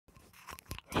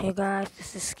Hey guys,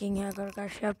 this is King Hacker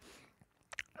Kashyap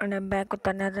and I'm back with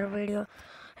another video.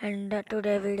 And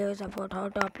today video is about how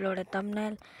to upload a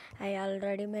thumbnail. I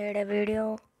already made a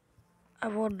video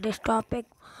about this topic,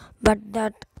 but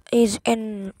that is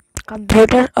in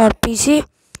computer or PC.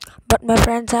 But my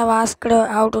friends have asked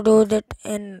how to do that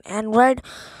in Android,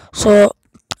 so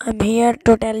I'm here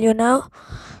to tell you now.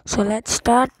 So let's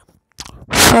start.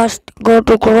 First, go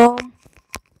to Chrome.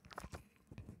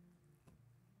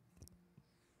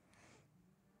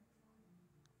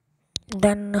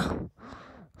 Then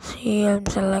see, I'm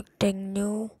selecting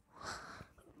new.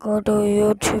 Go to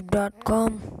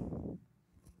youtube.com.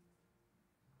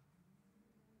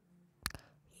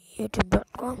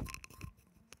 youtube.com.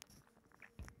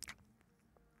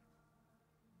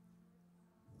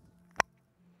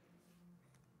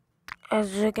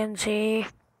 As you can see,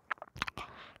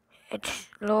 it's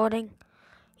loading.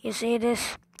 You see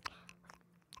this?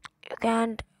 You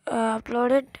can't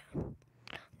upload it.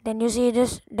 Then you see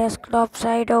this desktop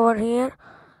site over here.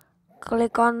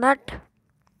 Click on that.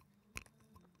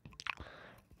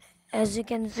 As you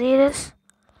can see, this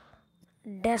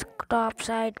desktop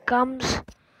site comes.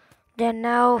 Then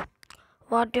now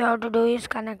what you have to do is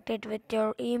connect it with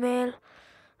your email,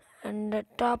 and the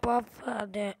top of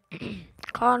the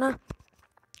corner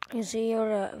you see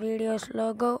your video's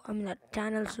logo, the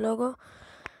channel's logo.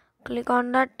 Click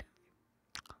on that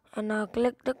and now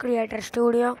click the creator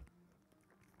studio.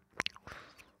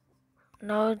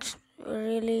 Now it's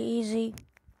really easy.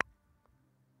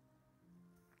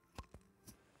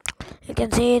 You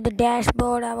can see the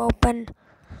dashboard I've opened.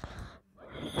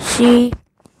 See,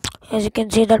 as you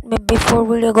can see that my before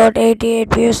video got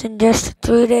 88 views in just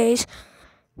 3 days.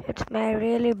 It's my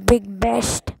really big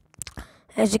best.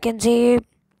 As you can see,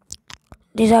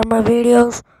 these are my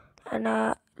videos,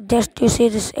 and just you see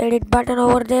this edit button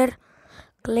over there.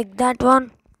 Click that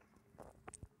one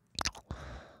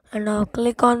and now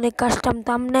click on the custom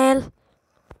thumbnail,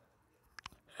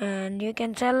 and you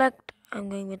can select. I'm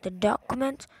going with the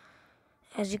documents.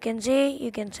 As you can see,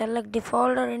 you can select the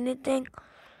folder, anything.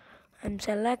 I'm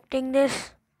selecting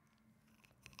this.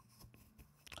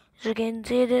 As you can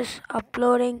see, this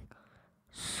uploading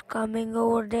is coming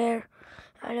over there,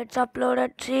 and it's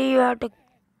uploaded. See, you have to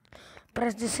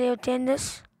press the save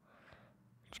changes.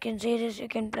 You can see this. You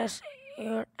can press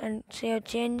here and save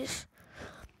changes.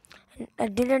 And I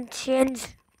didn't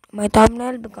change my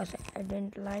thumbnail because I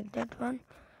didn't like that one.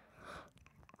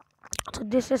 So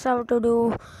this is how to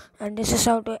do, and this is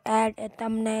how to add a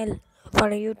thumbnail for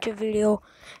a YouTube video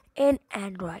in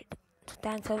Android. So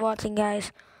thanks for watching,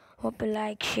 guys. Hope you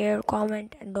like, share,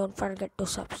 comment, and don't forget to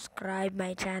subscribe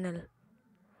my channel.